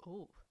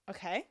 Ooh.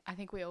 Okay. I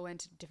think we all went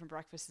to different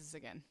breakfasts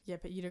again. Yeah,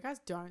 but you guys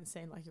don't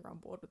seem like you're on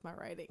board with my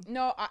rating.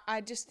 No,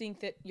 I just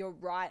think that you're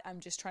right. I'm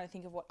just trying to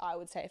think of what I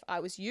would say if I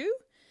was you.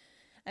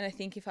 And I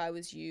think if I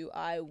was you,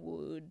 I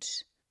would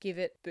give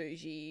it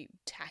bougie,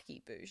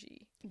 tacky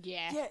bougie.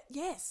 Yeah. Yeah,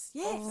 yes.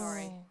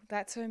 Sorry. Oh,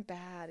 that's so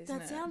bad, isn't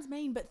That it? sounds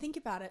mean, but think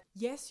about it.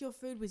 Yes, your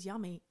food was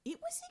yummy. It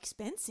was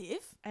expensive.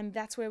 And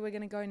that's where we're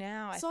going to go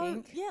now, I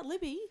think. yeah,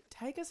 Libby,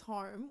 take us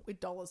home with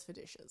dollars for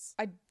dishes.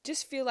 I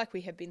just feel like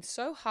we have been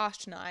so harsh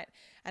tonight,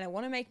 and I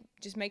want to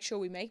make sure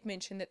we make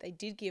mention that they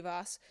did give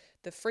us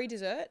the free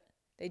dessert.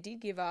 They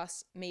did give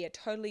me a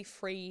totally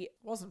free,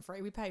 Wasn't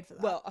free. We paid for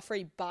that. well, a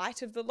free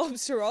bite of the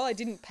lobster roll. I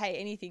didn't pay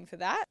anything for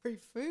that. free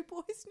food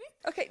poisoning?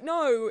 Okay,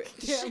 no.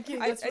 Yeah, I'm kidding.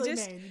 That's really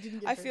mean. You didn't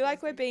get I food feel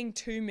like we're poisoning. being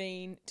too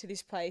mean to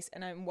this place,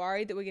 and I'm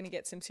worried that we're going to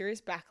get some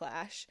serious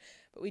backlash.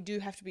 But we do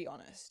have to be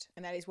honest,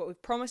 and that is what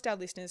we've promised our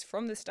listeners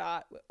from the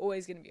start. We're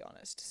always going to be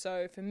honest.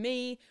 So for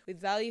me, with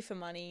value for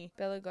money,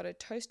 Bella got a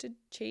toasted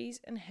cheese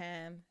and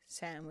ham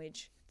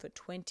sandwich for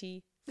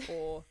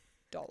 $24.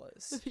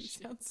 You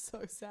sound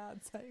so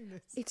sad saying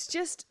this. It's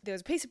just, there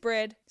was a piece of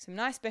bread, some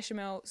nice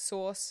bechamel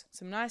sauce,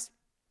 some nice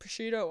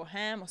prosciutto or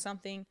ham or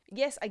something.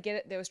 Yes, I get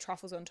it, there was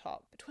truffles on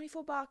top, but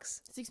 $24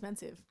 It's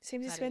expensive.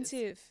 seems That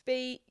expensive.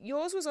 B,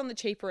 yours was on the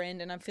cheaper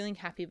end, and I'm feeling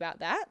happy about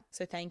that.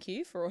 So thank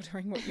you for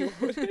ordering what you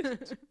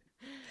ordered.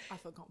 I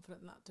feel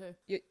confident in that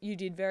too. You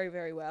did very,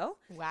 very well.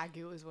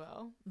 Wagyu as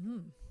well.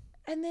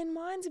 And then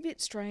mine's a bit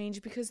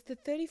strange because the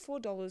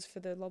 $34 for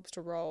the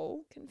lobster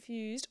roll,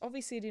 confused.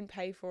 Obviously, I didn't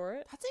pay for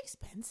it, That's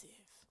expensive.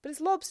 but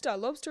it's lobster.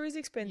 Lobster is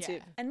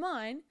expensive. Yeah. And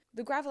mine,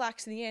 the gravel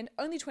axe in the end,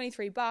 only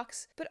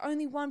 $23, but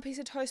only one piece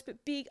of toast,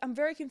 but big. I'm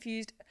very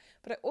confused,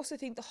 but I also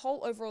think the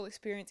whole overall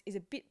experience is a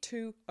bit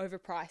too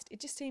overpriced. It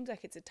just seems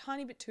like it's a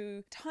tiny bit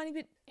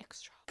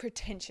Extra.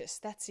 pretentious.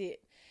 That's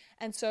it.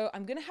 And so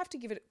I'm going to have to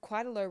give it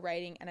quite a low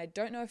rating, and I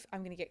don't know if I'm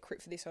going to get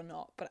crit for this or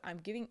not, but I'm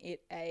giving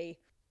it a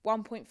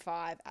 1.5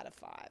 out of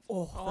 5.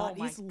 Oh,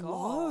 that is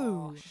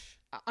low.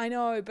 I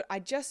know, but I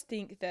just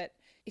think that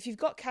if you've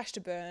got cash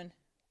to burn,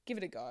 give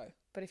it a go.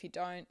 But if you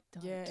don't,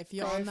 Yeah, if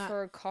you're go on that.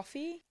 for a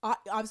coffee. I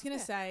was going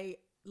to say,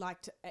 like,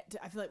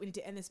 I feel like we need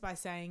to end this by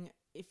saying,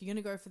 if you're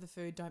going to go for the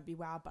food, don't be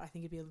wowed, but I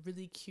think it'd be a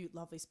really cute,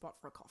 lovely spot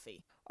for a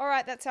coffee. All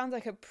right, that sounds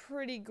like a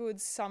pretty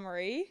good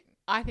summary.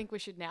 I think we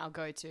should now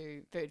go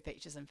to food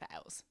features and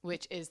fails,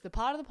 which is the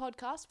part of the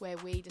podcast where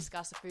we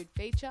discuss a food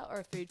feature or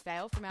a food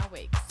fail from our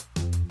weeks.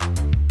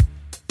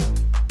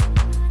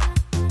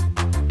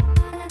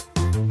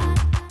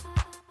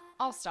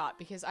 I'll start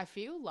because I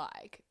feel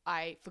like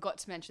I forgot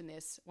to mention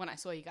this when I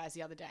saw you guys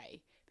the other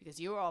day, because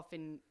you were off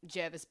in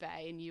Jervis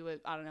Bay and you were,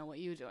 I don't know what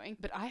you were doing,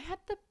 but I had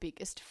the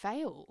biggest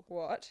fail.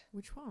 What?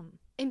 Which one?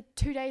 In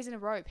 2 days in a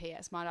row,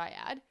 PS, might I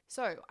add.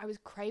 So I was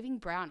craving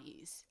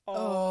brownies.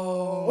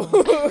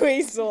 Oh,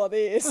 we saw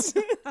this.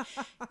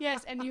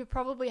 Yes, and you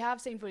probably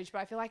have seen footage, but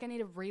I feel like I need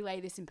to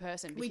relay this in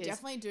person. We Because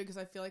definitely do, because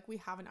I feel like we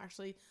haven't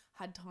actually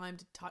had time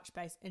to touch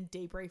base and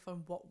debrief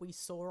on what we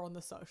saw on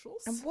the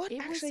socials. And what It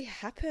was- actually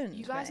happened?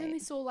 you guys mate? only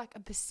saw like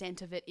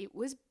 1% of it. It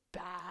was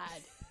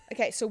bad.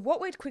 Okay, so what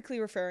we're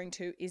quickly referring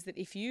to is that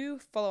if you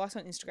follow us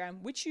on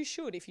Instagram, which you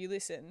should if you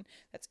listen,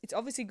 it's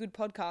obviously a good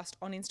podcast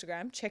on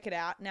Instagram. Check it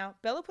out. Now,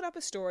 Bella put up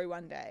a story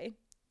one day.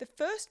 The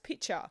first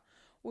picture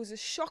was a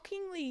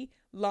shockingly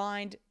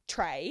lined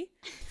tray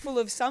full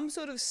of some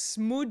sort of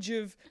smudge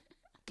of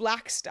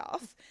black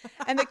stuff.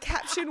 And the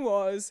caption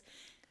was,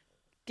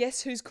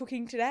 "Guess who's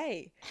cooking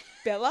today?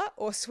 Bella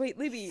or Sweet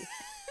Libby?"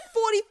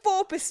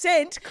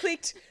 44%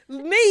 clicked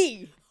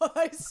me.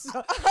 I'm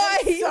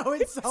so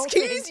insulted.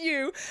 Excuse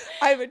you.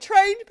 I'm a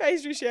trained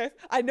pastry chef.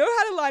 I know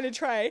how to line a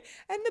tray.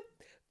 And the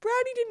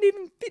brownie didn't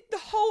even fit the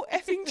whole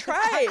effing tray.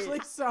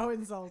 Actually, so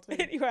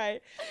insulting. Anyway,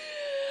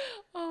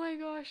 Oh my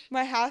gosh.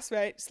 my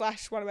housemate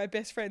 / one of my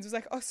best friends was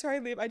like, "Oh, sorry,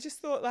 Lib. I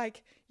just thought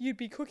like you'd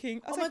be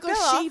cooking." I was Oh my like, gosh,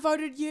 "Bella." she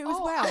voted you as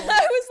well. I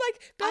was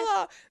like,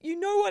 "Bella, you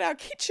know what our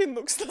kitchen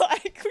looks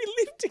like.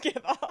 We live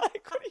together.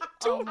 Like, what are you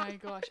doing?" Oh my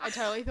gosh. I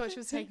totally thought she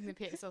was taking the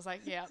piss. I was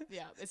like, yeah.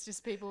 It's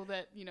just people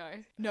that,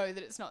 know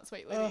that it's not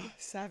Sweet Libby. Oh,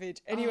 savage.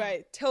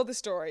 Anyway, tell the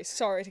story.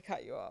 Sorry to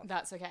cut you off.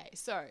 That's okay.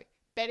 So,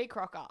 Betty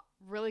Crocker,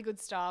 really good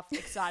stuff.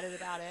 Excited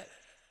about it.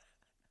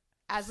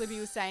 As Libby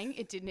was saying,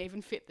 it didn't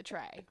even fit the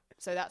tray.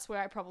 So that's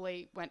where I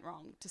probably went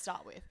wrong to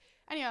start with.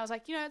 Anyway, I was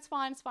like, it's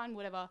fine,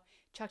 whatever.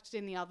 Chucked it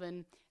in the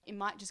oven. It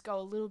might just go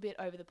a little bit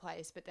over the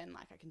place, but then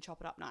like I can chop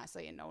it up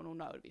nicely and no one will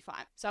know, it'll be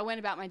fine. So I went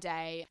about my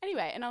day.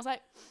 Anyway, and I was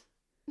like,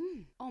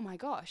 oh my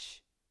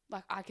gosh.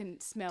 Like I can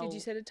smell. Did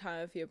you set a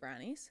timer for your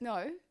brownies?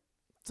 No.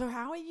 So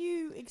how are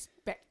you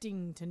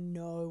expecting to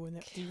know when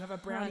do you have a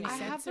brownie I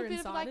sensor have a bit of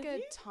inside like of a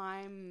you?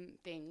 time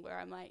thing where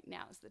I'm like,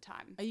 now's the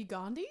time. Are you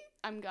Gandhi?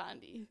 I'm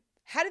Gandhi.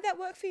 How did that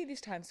work for you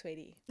this time,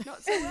 sweetie?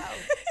 Not so well.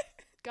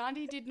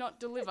 Gandhi did not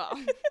deliver.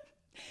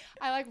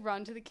 I like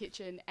run to the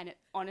kitchen and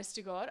honest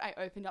to God, I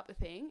opened up the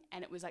thing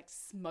and it was like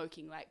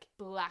smoking like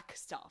black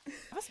stuff.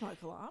 A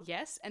smoke alarm.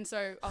 Yes. And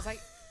so I was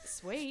like,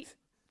 sweet.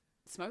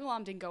 Smoke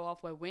alarm didn't go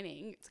off. We're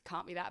winning. It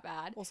can't be that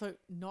bad. Also,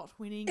 not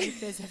winning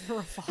if there's ever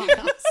a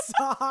fire.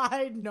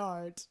 Side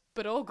note.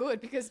 But all good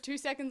because 2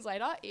 seconds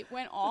later it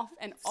went off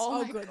and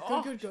oh my good,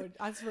 God. good.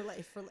 That's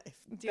relief.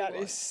 Dear That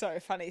Lord. is so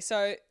funny.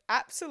 So,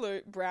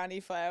 absolute brownie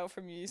fail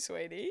from you,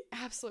 sweetie.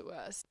 Absolute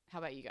worst. How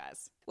about you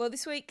guys? Well,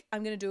 this week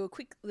I'm going to do a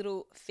quick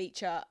little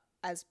feature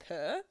as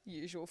per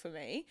usual for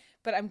me,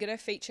 but I'm going to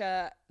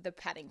feature the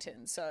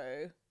Paddington.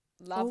 So,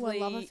 lovely.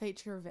 Oh, I love a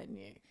feature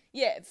venue.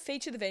 Yeah,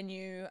 feature the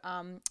venue.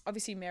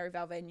 Obviously,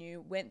 Maryvale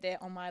venue. Went there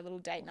on my little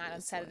date night on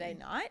Saturday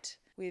night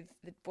with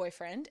the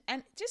boyfriend,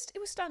 and it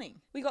was stunning.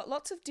 We got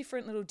lots of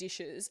different little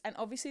dishes, and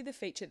obviously the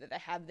feature that they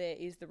have there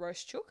is the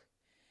roast chook,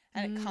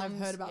 and it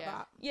comes. I've heard about yeah.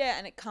 that. Yeah,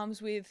 and it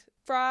comes with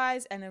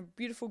fries and a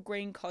beautiful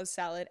green cos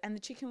salad, and the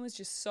chicken was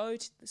just so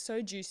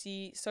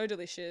juicy, so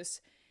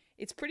delicious.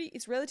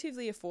 It's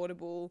relatively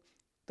affordable.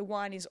 The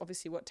wine is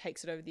obviously what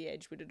takes it over the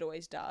edge, which it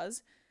always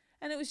does,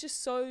 and it was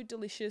just so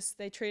delicious.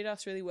 They treated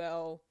us really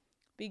well.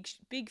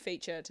 Big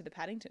feature to the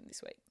Paddington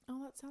this week.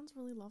 Oh, that sounds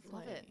really lovely.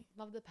 Love it.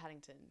 Love the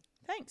Paddington.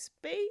 Thanks.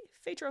 B,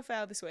 feature or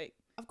fail this week?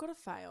 I've got a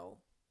fail,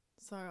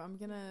 so I'm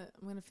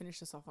gonna finish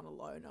this off on a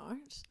low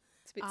note.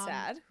 It's a bit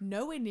sad.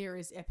 Nowhere near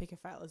as epic a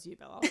fail as you,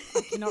 Bella.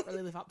 I cannot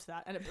really live up to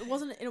that, and it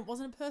wasn't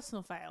a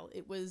personal fail.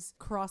 It was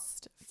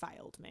crust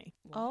failed me.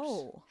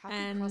 Oh. How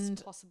can crust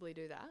And- possibly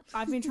do that?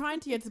 I've been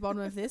trying to get to the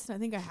bottom of this, and I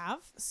think I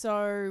have.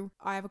 So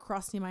I have a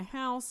crust near my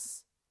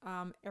house.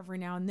 Every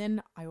now and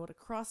then I order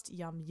crust.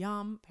 Yum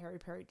yum. Peri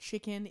peri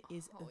chicken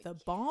is the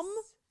bomb.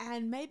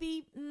 And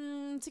maybe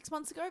 6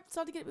 months ago, it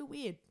started to get a bit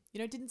weird.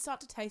 It didn't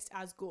start to taste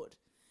as good.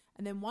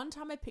 And then one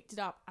time I picked it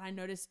up and I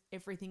noticed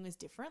everything was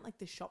different. Like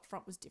the shop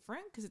front was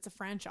different because it's a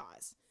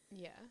franchise.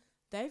 Yeah.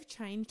 They've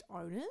changed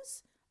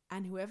owners,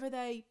 and whoever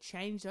they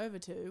changed over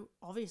to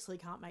obviously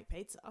can't make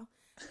pizza.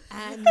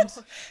 And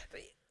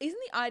But isn't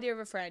the idea of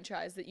a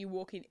franchise that you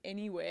walk in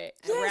anywhere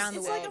around the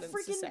it's world like a and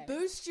it's the freaking same?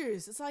 boost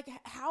juice. It's like,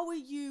 how are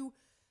you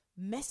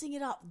messing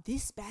it up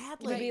this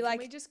badly? It'd be Wait, like-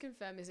 can we just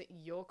confirm, is it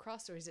your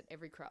crust or is it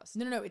every crust?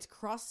 No, it's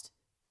crust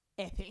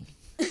epping.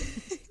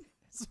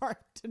 Sorry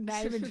to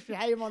name and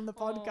shame on the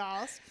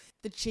podcast.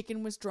 The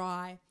chicken was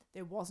dry.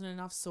 There wasn't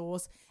enough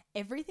sauce.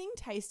 Everything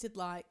tasted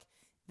like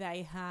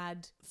they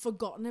had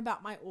forgotten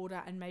about my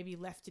order and maybe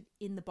left it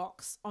in the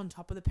box on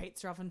top of the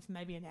pizza oven for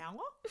maybe an hour.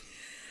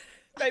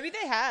 Maybe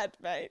they had,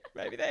 mate.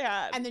 Maybe they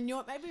had. And then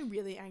what made me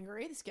really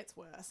angry, this gets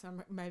worse,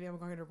 maybe I'm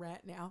going to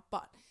rant now,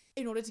 but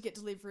in order to get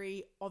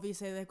delivery,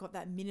 obviously they've got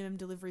that minimum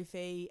delivery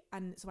fee,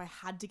 and so I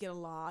had to get a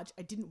large.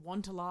 I didn't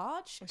want a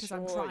large because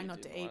I'm trying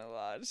not to eat.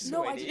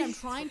 No, I didn't. I'm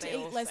trying to They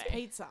all eat less say.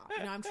 pizza.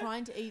 I'm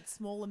trying to eat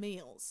smaller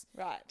meals.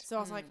 Right. So I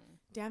was like,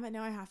 damn it,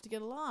 now I have to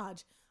get a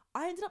large.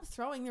 I ended up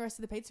throwing the rest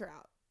of the pizza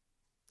out.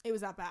 It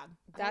was that bad.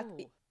 That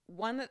Oh.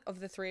 one of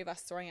the three of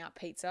us throwing out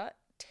pizza,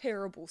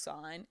 terrible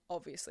sign.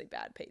 Obviously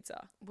bad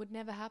pizza. Would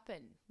never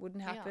happen.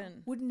 Wouldn't Yeah.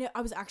 happen.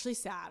 I was actually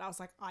sad. I was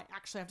like, I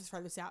actually have to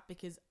throw this out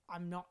because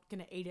I'm not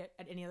going to eat it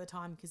at any other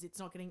time because it's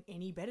not getting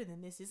any better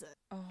than this, is it?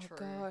 Oh True.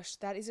 gosh,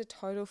 that is a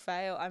total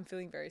fail. I'm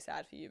feeling very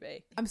sad for you,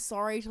 B. I'm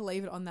sorry to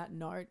leave it on that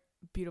note,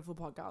 beautiful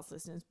podcast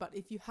listeners, but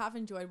if you have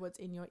enjoyed what's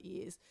in your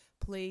ears,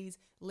 please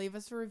leave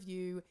us a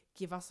review,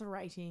 give us a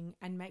rating,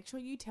 and make sure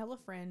you tell a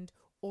friend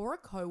or a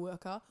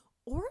coworker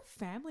or a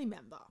family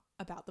member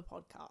about the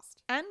podcast.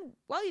 And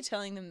while you're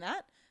telling them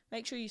that,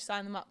 make sure you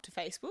sign them up to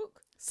Facebook.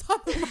 So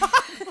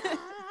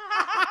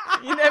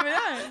You never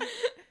know.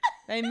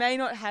 They may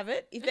not have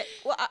it. If they,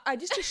 well, I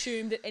just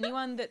assume that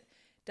anyone that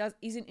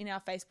isn't in our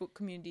Facebook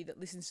community that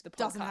listens to the podcast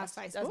Doesn't have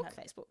Facebook? Doesn't have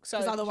Facebook. So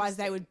because otherwise just-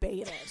 they would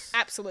be in it.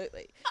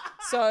 absolutely.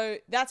 So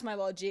that's my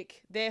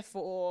logic.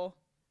 Therefore,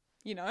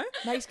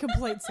 Makes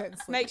complete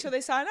sense. make sure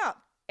they sign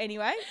up.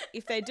 Anyway,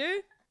 if they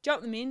do,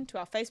 jump them into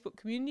our Facebook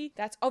community.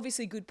 That's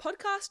Obviously Good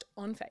Podcast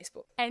on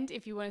Facebook. And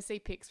if you want to see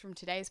pics from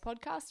today's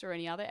podcast or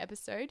any other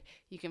episode,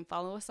 you can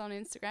follow us on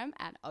Instagram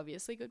at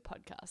Obviously Good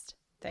Podcast.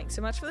 Thanks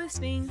so much for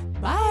listening.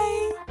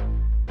 Bye.